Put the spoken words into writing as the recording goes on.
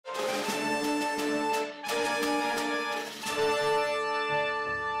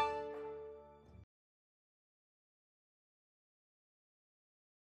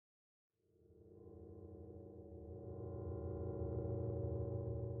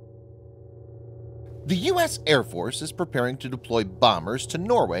The U.S. Air Force is preparing to deploy bombers to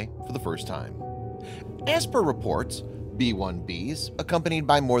Norway for the first time. As per reports, B-1Bs, accompanied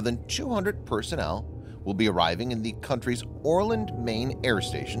by more than 200 personnel, will be arriving in the country's Ørland Main Air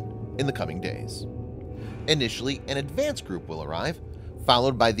Station in the coming days. Initially, an advance group will arrive,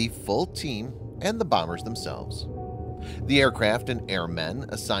 followed by the full team and the bombers themselves. The aircraft and airmen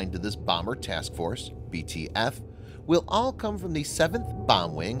assigned to this Bomber Task Force, BTF, will all come from the 7th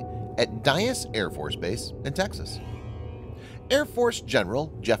Bomb Wing at Dyess Air Force Base in Texas. Air Force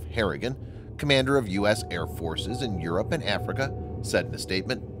General Jeff Harrigian, commander of U.S. Air Forces in Europe and Africa, said in a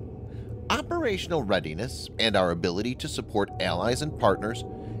statement, "Operational readiness and our ability to support allies and partners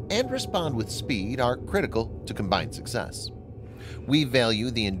and respond with speed are critical to combined success. We value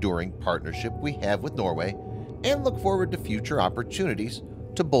the enduring partnership we have with Norway and look forward to future opportunities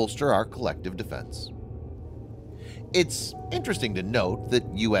to bolster our collective defense." It's interesting to note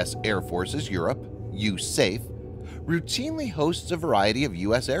that U.S. Air Forces Europe, USAFE, routinely hosts a variety of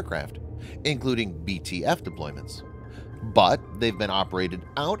U.S. aircraft, including BTF deployments, but they've been operated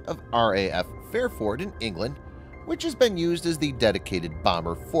out of RAF Fairford in England, which has been used as the dedicated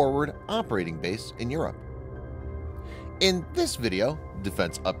bomber forward operating base in Europe. In this video,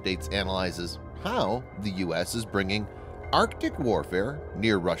 Defense Updates analyzes how the U.S. is bringing Arctic warfare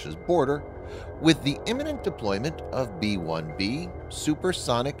near Russia's border with the imminent deployment of B-1B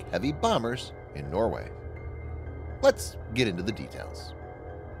supersonic heavy bombers in Norway. Let's get into the details.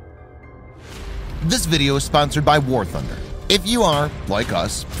 This video is sponsored by War Thunder. If you are, like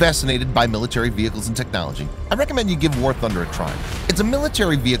us, fascinated by military vehicles and technology, I recommend you give War Thunder a try. It's a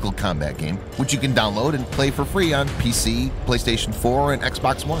military vehicle combat game which you can download and play for free on PC, PlayStation 4, and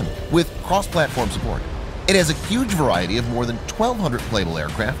Xbox One with cross-platform support. It has a huge variety of more than 1,200 playable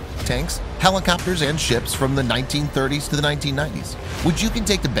aircraft, tanks, helicopters, and ships from the 1930s to the 1990s, which you can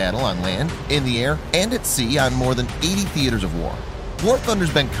take to battle on land, in the air, and at sea on more than 80 theaters of war. War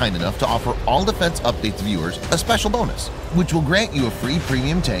Thunder's been kind enough to offer all Defense Updates viewers a special bonus, which will grant you a free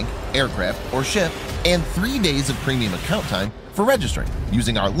premium tank, aircraft, or ship, and 3 days of premium account time for registering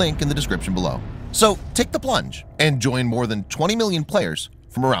using our link in the description below. So take the plunge and join more than 20 million players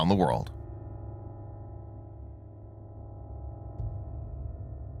from around the world.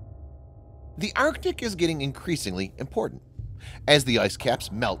 The Arctic is getting increasingly important. As the ice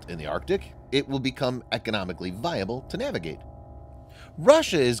caps melt in the Arctic, it will become economically viable to navigate.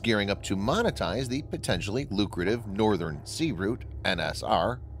 Russia is gearing up to monetize the potentially lucrative Northern Sea Route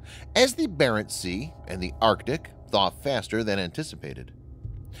 (NSR) as the Barents Sea and the Arctic thaw faster than anticipated.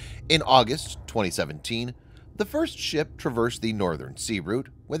 In August 2017, the first ship traversed the Northern Sea Route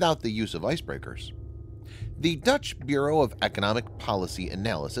without the use of icebreakers. The Dutch Bureau of Economic Policy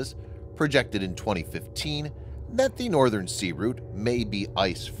Analysis projected in 2015 that the Northern Sea Route may be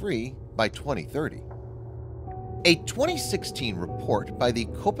ice-free by 2030. A 2016 report by the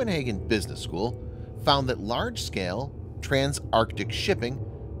Copenhagen Business School found that large-scale trans-Arctic shipping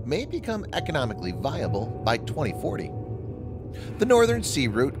may become economically viable by 2040. The Northern Sea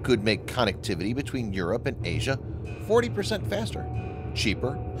Route could make connectivity between Europe and Asia 40% faster,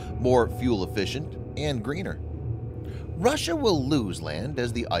 cheaper, more fuel-efficient, and greener. Russia will lose land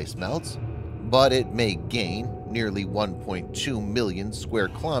as the ice melts, but it may gain nearly 1.2 million square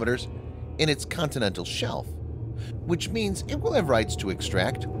kilometers in its continental shelf, which means it will have rights to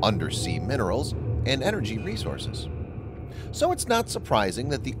extract undersea minerals and energy resources. So it's not surprising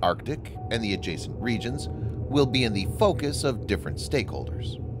that the Arctic and the adjacent regions will be in the focus of different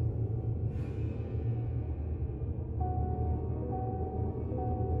stakeholders.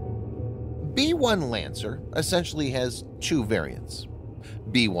 B-1 Lancer essentially has two variants.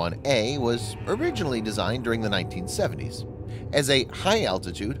 B-1A was originally designed during the 1970s as a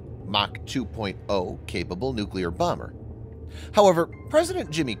high-altitude Mach 2.0 capable nuclear bomber. However, President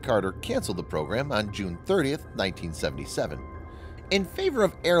Jimmy Carter canceled the program on June 30, 1977, in favor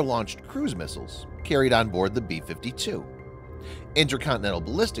of air-launched cruise missiles carried on board the B-52, intercontinental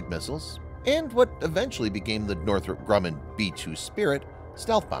ballistic missiles, and what eventually became the Northrop Grumman B-2 Spirit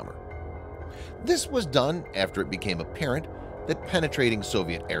stealth bomber. This was done after it became apparent that penetrating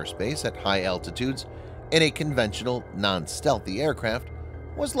Soviet airspace at high altitudes in a conventional, non-stealthy aircraft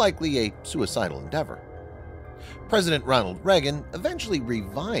was likely a suicidal endeavor. President Ronald Reagan eventually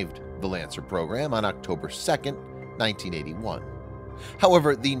revived the Lancer program on October 2, 1981.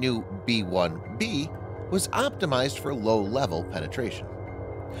 However, the new B-1B was optimized for low-level penetration.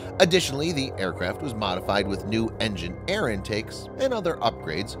 Additionally, the aircraft was modified with new engine air intakes and other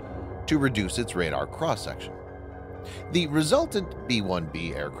upgrades to reduce its radar cross-section. The resultant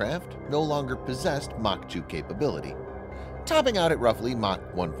B-1B aircraft no longer possessed Mach 2 capability, topping out at roughly Mach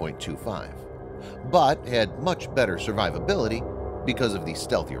 1.25. but had much better survivability because of the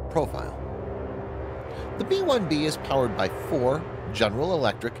stealthier profile. The B-1B is powered by 4 General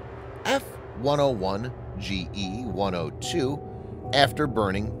Electric F101 GE102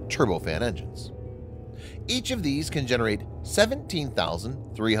 afterburning turbofan engines. Each of these can generate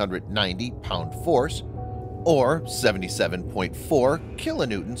 17,390 pound force or 77.4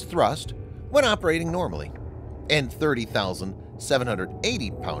 kilonewtons thrust when operating normally, and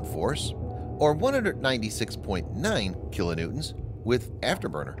 30,780 pound force or 196.9 kilonewtons with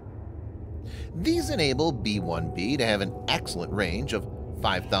afterburner. These enable B-1B to have an excellent range of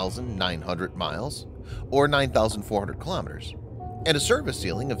 5,900 miles or 9,400 kilometers and a service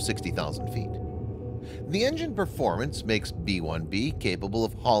ceiling of 60,000 feet. The engine performance makes B-1B capable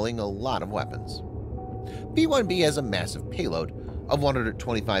of hauling a lot of weapons. B-1B has a massive payload of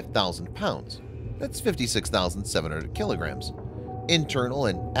 125,000 pounds, that's 56,700 kilograms, internal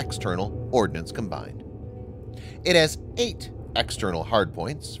and external ordnance combined. It has 8 external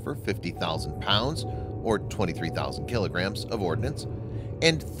hardpoints for 50,000 pounds or 23,000 kilograms of ordnance,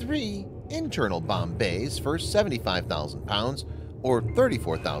 and 3 internal bomb bays for 75,000 pounds or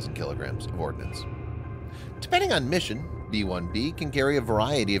 34,000 kilograms of ordnance. Depending on mission, B-1B can carry a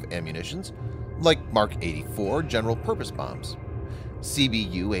variety of ammunitions like Mark 84 general purpose bombs,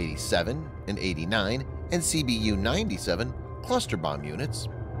 CBU 87 and 89 and CBU 97 cluster bomb units,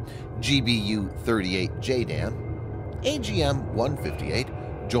 GBU 38 JDAM, AGM 158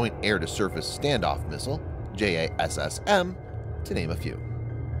 Joint Air-to-Surface Standoff Missile, JASSM, to name a few.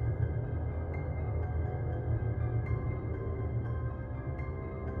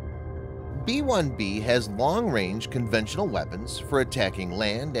 B-1B has long-range conventional weapons for attacking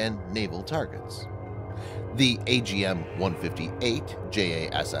land and naval targets. The AGM-158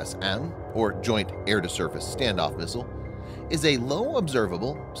 JASSM, or Joint Air-to-Surface Standoff Missile, is a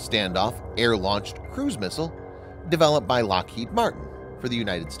low-observable, standoff, air-launched cruise missile developed by Lockheed Martin for the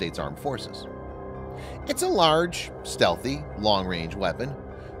United States Armed Forces. It's a large, stealthy, long-range weapon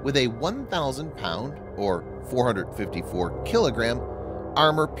with a 1,000-pound or 454-kilogram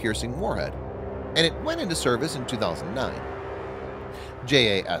armor-piercing warhead, and it went into service in 2009.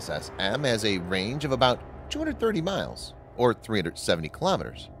 JASSM has a range of about 230 miles or 370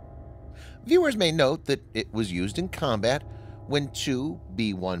 kilometers. Viewers may note that it was used in combat when 2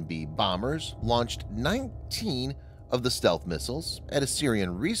 B-1B bombers launched 19 of the stealth missiles at a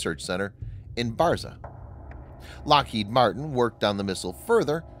Syrian research center in Barza. Lockheed Martin worked on the missile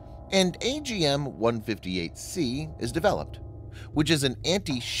further, and AGM-158C is developed, which is an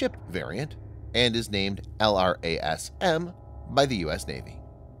anti-ship variant and is named LRASM by the U.S. Navy.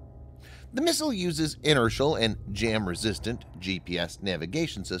 The missile uses inertial and jam-resistant GPS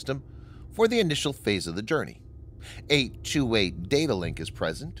navigation system for the initial phase of the journey. A two-way data link is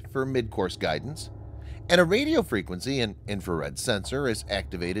present for mid-course guidance, and a radio frequency and infrared sensor is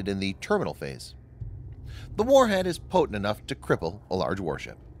activated in the terminal phase. The warhead is potent enough to cripple a large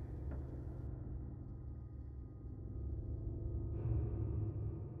warship.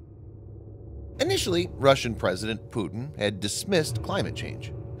 Initially, Russian President Putin had dismissed climate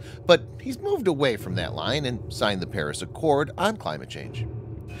change, but he's moved away from that line and signed the Paris Accord on climate change.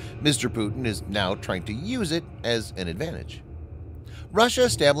 Mr. Putin is now trying to use it as an advantage. Russia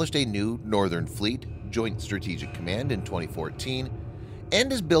established a new Northern Fleet Joint Strategic Command in 2014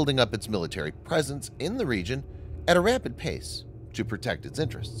 and is building up its military presence in the region at a rapid pace to protect its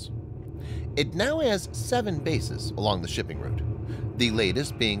interests. It now has 7 bases along the shipping route, the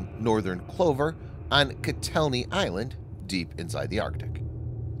latest being Northern Clover on Kotelny Island deep inside the Arctic.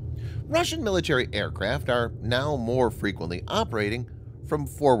 Russian military aircraft are now more frequently operating from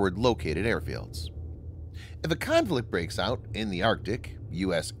forward-located airfields. If a conflict breaks out in the Arctic,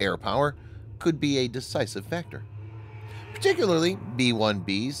 U.S. air power could be a decisive factor. Particularly,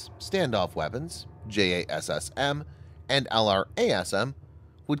 B-1B's standoff weapons, JASSM and LRASM,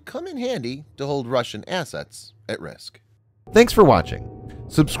 would come in handy to hold Russian assets at risk. Thanks for watching.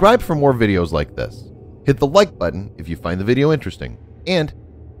 Subscribe for more videos like this. Hit the like button if you find the video interesting, and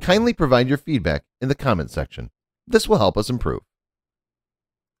kindly provide your feedback in the comment section. This will help us improve.